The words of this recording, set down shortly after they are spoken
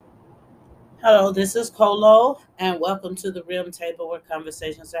Hello, this is Colo, and welcome to the Rim Table where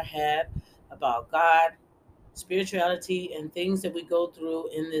conversations are had about God, spirituality, and things that we go through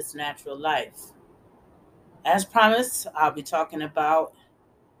in this natural life. As promised, I'll be talking about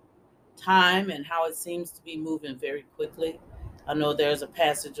time and how it seems to be moving very quickly. I know there's a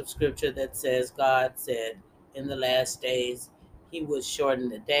passage of scripture that says God said in the last days he would shorten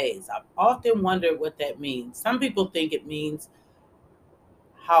the days. I've often wondered what that means. Some people think it means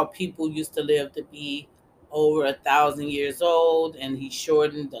how people used to live to be over 1,000 years old and he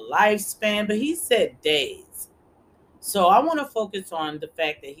shortened the lifespan, but he said days. So I want to focus on the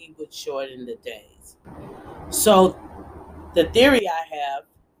fact that he would shorten the days. So the theory I have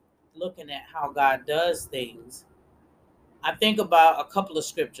looking at how God does things, I think about a couple of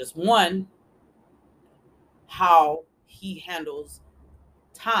scriptures. One, how he handles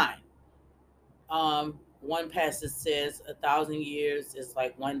time. One passage says 1,000 years is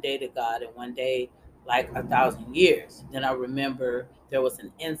like one day to God, and one day like 1,000 years. Then I remember there was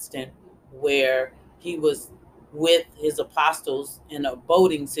an instant where he was with his apostles in a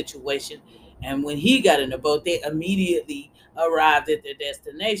boating situation, and when he got in the boat, they immediately arrived at their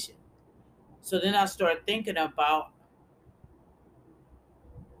destination. So then I started thinking about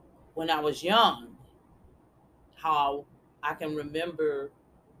when I was young, how I can remember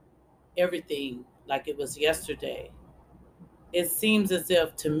everything like it was yesterday. It seems as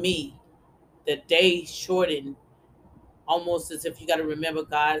if to me the day shortened almost as if you got to remember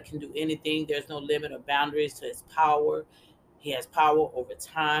God can do anything. There's no limit or boundaries to his power. He has power over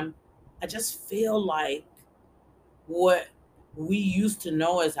time. I just feel like what we used to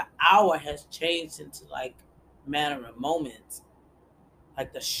know as an hour has changed into like manner of moments,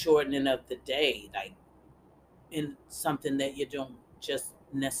 like the shortening of the day, like in something that you don't just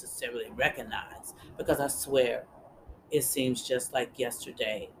necessarily recognize. Because I swear it seems just like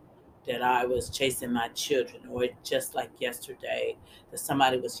yesterday that I was chasing my children, or just like yesterday that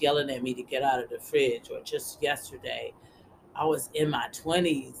somebody was yelling at me to get out of the fridge, or just yesterday I was in my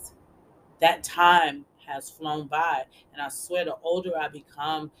 20s. That time has flown by, and I swear the older I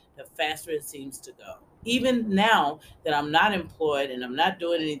become, the faster it seems to go. Even now that I'm not employed and I'm not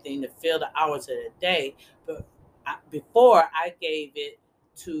doing anything to fill the hours of the day, but before I gave it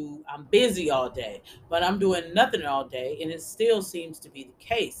to I'm busy all day, but I'm doing nothing all day, and it still seems to be the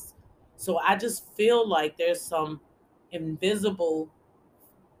case. So I just feel like there's some invisible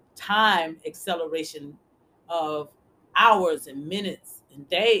time acceleration of hours and minutes and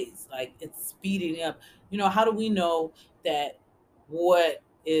days. Like it's speeding up. How do we know that what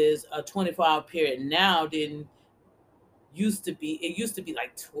is a 24-hour period now didn't used to be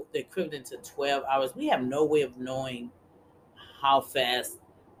like the equivalent to 12 hours? We have no way of knowing how fast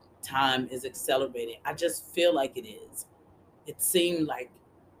time is accelerating. I just feel like it is. It seemed like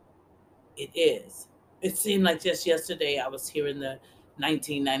it is. It seemed like just yesterday I was hearing the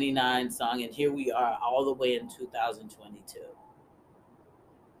 1999 song, and here we are all the way in 2022.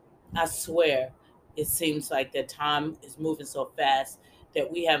 I swear, it seems like that time is moving so fast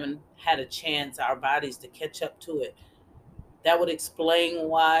that we haven't had a chance, our bodies, to catch up to it. That would explain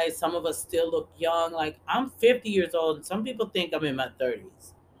why some of us still look young. Like I'm 50 years old, and some people think I'm in my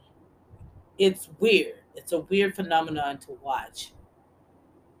 30s. It's weird. It's a weird phenomenon to watch,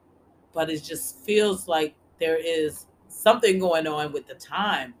 but it just feels like there is something going on with the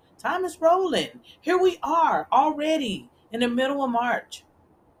time. Time is rolling. Here we are already in the middle of March.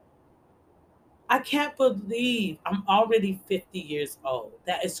 I can't believe I'm already 50 years old.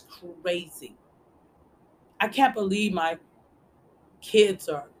 That is crazy. I can't believe my kids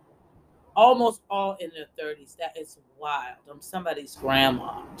are almost all in their 30s. That is wild. I'm somebody's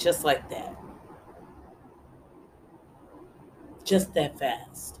grandma, just like that. Just that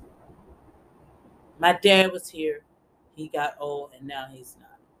fast. My dad was here. He got old, and now he's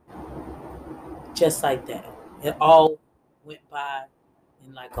not. Just like that. It all went by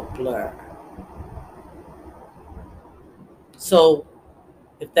in like a blur. So,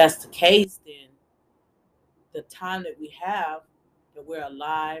 if that's the case, then the time that we have, that we're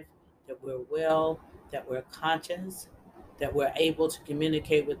alive, that we're well, that we're conscious, that we're able to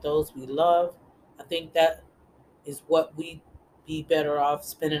communicate with those we love, I think that is what we be better off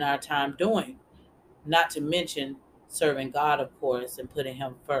spending our time doing. Not to mention serving God, of course, and putting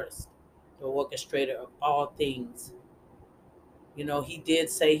Him first, the orchestrator of all things. He did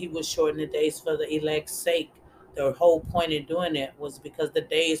say He would shorten the days for the elect's sake. The whole point in doing it was because the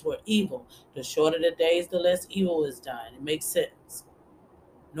days were evil. The shorter the days, the less evil is done. It makes sense.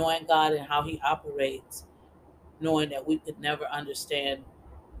 Knowing God and how He operates, knowing that we could never understand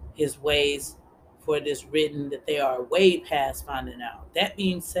His ways, for it is written that they are way past finding out. That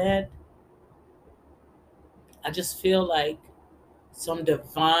being said, I just feel like some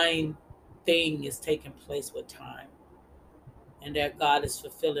divine thing is taking place with time, and that God is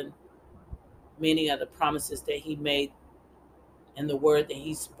fulfilling many of the promises that He made and the word that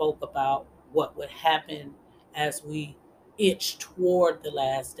He spoke about what would happen as we itch toward the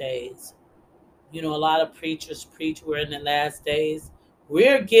last days. You know, a lot of preachers preach we're in the last days.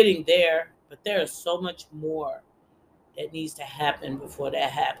 We're getting there, but there is so much more that needs to happen before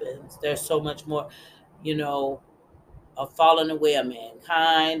that happens. There's so much more, you know, a falling away of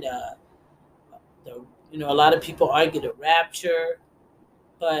mankind. A lot of people argue the rapture,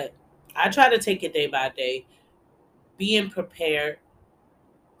 but I try to take it day by day, being prepared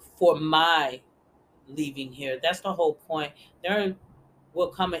for my leaving here. That's the whole point. There will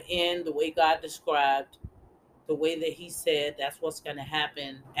come an end the way God described, the way that He said that's what's going to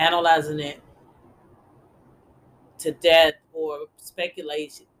happen. Analyzing it to death or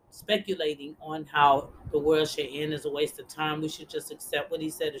speculating on how the world should end is a waste of time. We should just accept what He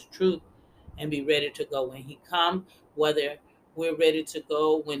said is truth and be ready to go when He come. Whether we're ready to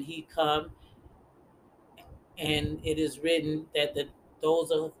go when He come, and it is written that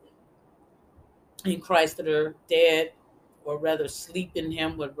those are in Christ that are dead, or rather sleep in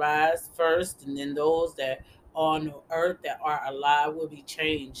Him, would rise first, and then those that are on the earth that are alive will be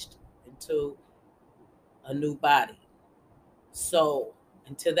changed into a new body. So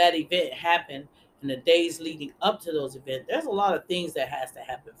until that event happened, and the days leading up to those events, there's a lot of things that has to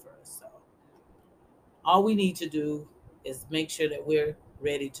happen first. So all we need to do is make sure that we're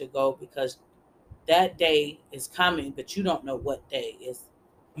ready to go, because that day is coming, but you don't know what day is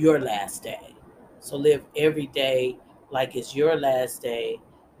your last day. So live every day like it's your last day,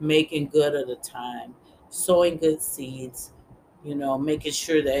 making good of the time, sowing good seeds, making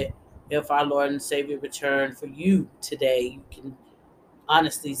sure that if our Lord and Savior return for you today, you can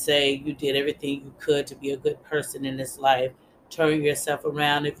honestly say you did everything you could to be a good person in this life. Turn yourself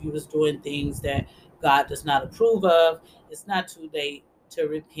around. If you was doing things that God does not approve of, it's not too late to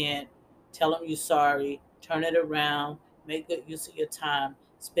repent. Tell Him you're sorry. Turn it around. Make good use of your time.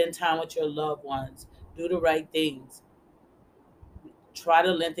 Spend time with your loved ones. Do the right things. Try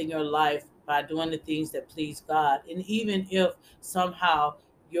to lengthen your life by doing the things that please God. And even if somehow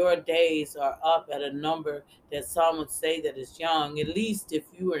your days are up at a number that some would say that is young, at least if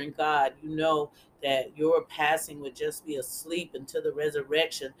you are in God, you know that your passing would just be a sleep until the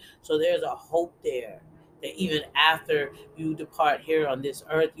resurrection. So there's a hope there that even after you depart here on this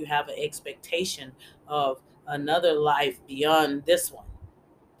earth, you have an expectation of another life beyond this one,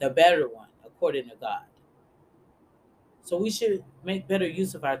 the better one, according to God. So we should make better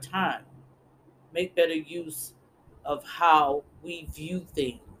use of our time, make better use of how we view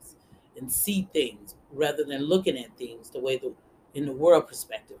things and see things rather than looking at things the way in the world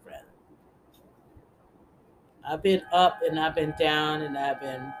perspective rather. I've been up and I've been down and I've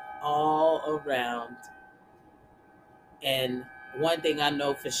been all around. And one thing I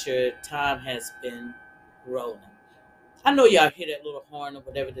know for sure, time has been rolling. I know y'all hear that little horn or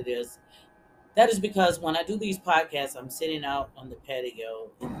whatever it is. That is because when I do these podcasts, I'm sitting out on the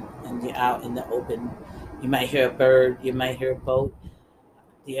patio and you're out in the open. You might hear a bird, you might hear a boat.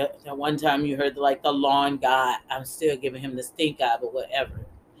 The one time you heard the lawn guy, I'm still giving him the stink eye, but whatever.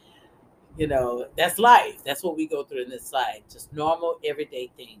 That's life. That's what we go through in this life. Just normal,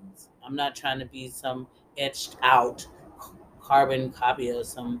 everyday things. I'm not trying to be some etched out carbon copy of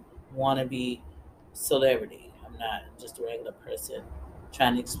some wannabe celebrity. I'm not. I'm just a regular person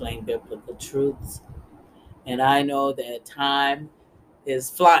trying to explain biblical truths. And I know that time is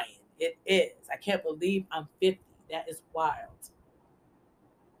flying. It is. I can't believe I'm 50. That is wild.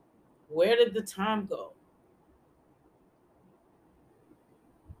 Where did the time go?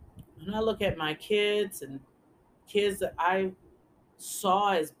 When I look at my kids and kids that I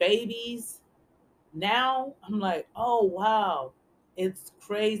saw as babies, now I'm like, oh, wow. It's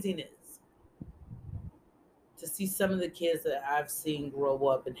craziness to see some of the kids that I've seen grow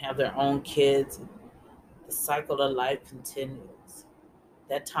up and have their own kids. The cycle of life continues.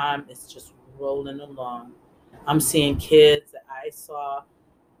 That time is just rolling along. I'm seeing kids that I saw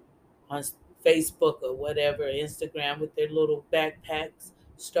on Facebook or whatever, Instagram, with their little backpacks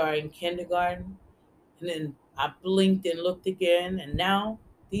starting kindergarten. And then I blinked and looked again, and now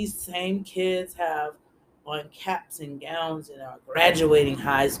these same kids have on caps and gowns and are graduating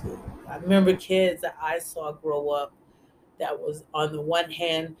high school. I remember kids that I saw grow up that was on the one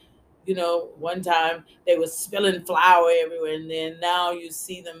hand, one time they were spilling flour everywhere, and then now you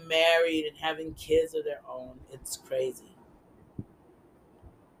see them married and having kids of their own. It's crazy.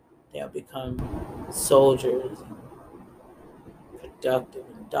 They'll become soldiers, productive,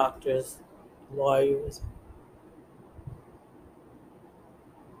 and doctors, lawyers.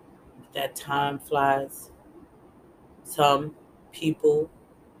 that time flies. Some people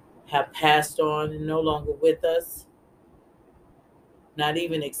have passed on and no longer with us, not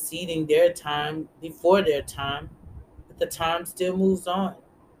even exceeding their time before their time, but the time still moves on.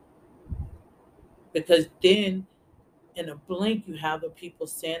 Because then, in a blink, you have the people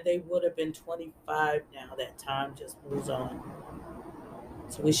saying they would have been 25 now. That time just moves on.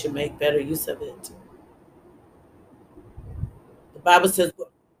 So we should make better use of it. The Bible says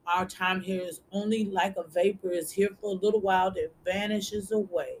our time here is only like a vapor, is here for a little while, then vanishes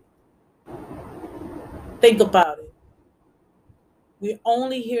away. Think about it. We're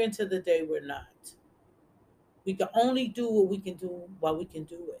only here until the day we're not. We can only do what we can do while we can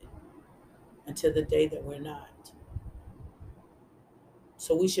do it until the day that we're not.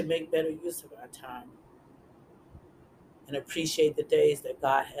 So we should make better use of our time and appreciate the days that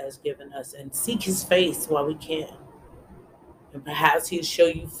God has given us and seek his face while we can. And perhaps he'll show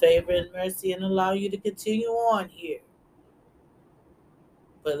you favor and mercy and allow you to continue on here.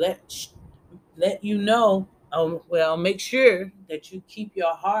 But let you know, well, make sure that you keep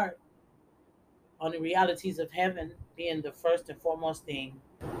your heart on the realities of heaven being the first and foremost thing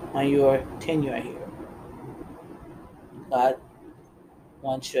on your tenure here. God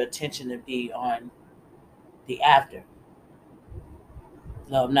wants your attention to be on the after.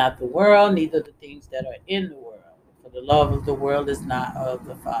 Love not the world, neither the things that are in the world. For the love of the world is not of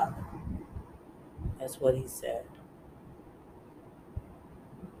the Father. That's what he said.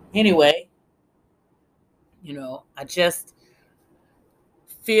 Anyway, I just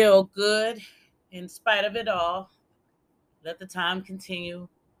feel good in spite of it all. Let the time continue.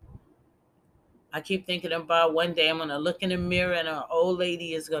 I keep thinking about one day I'm going to look in the mirror and an old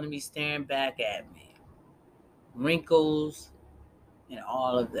lady is going to be staring back at me. Wrinkles and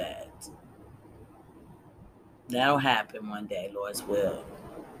all of that. That'll happen one day, Lord's will.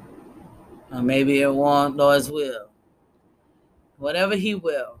 Or maybe it won't, Lord's will. Whatever he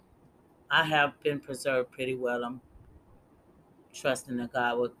will. I have been preserved pretty well. I'm trusting that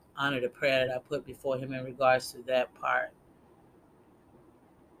God will honor the prayer that I put before him in regards to that part.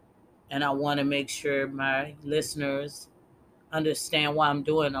 And I want to make sure my listeners understand why I'm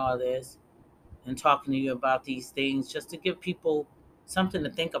doing all this and talking to you about these things, just to give people something to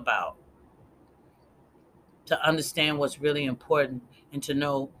think about, to understand what's really important, and to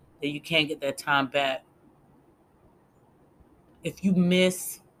know that you can't get that time back. If you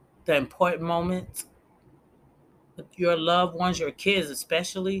miss the important moments with your loved ones, your kids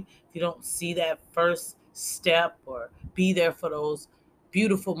especially, if you don't see that first step or be there for those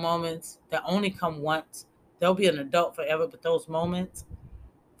beautiful moments that only come once, they'll be an adult forever, but those moments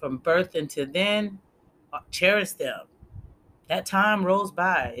from birth until then, cherish them. That time rolls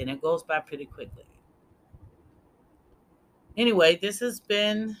by and it goes by pretty quickly. Anyway, this has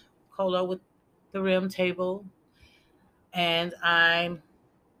been Cola with the Rim Table, and I'm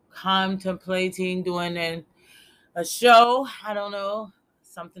contemplating doing a show. I don't know,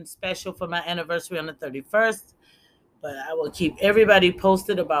 something special for my anniversary on the 31st, but I will keep everybody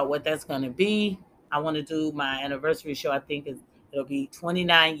posted about what that's going to be. I want to do my anniversary show. I think it'll be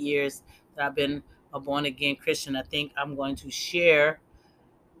 29 years that I've been a born again Christian. I think I'm going to share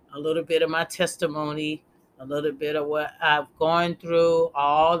a little bit of my testimony, a little bit of what I've gone through,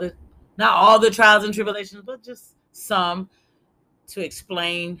 not all the trials and tribulations, but just some, to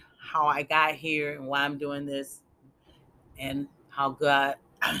explain how I got here and why I'm doing this, and how God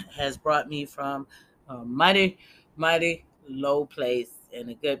has brought me from a mighty, mighty low place and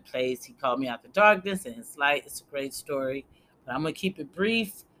a good place. He called me out the darkness and it's light. It's a great story. But I'm going to keep it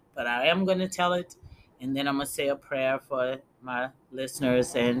brief, but I am going to tell it. And then I'm going to say a prayer for my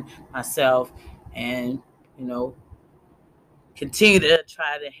listeners and myself, and, continue to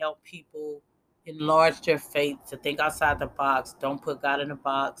try to help people enlarge their faith, to think outside the box. Don't put God in a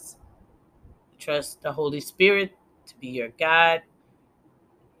box. Trust the Holy Spirit to be your guide.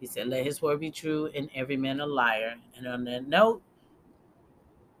 He said, let his word be true and every man a liar. And on that note,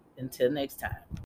 until next time.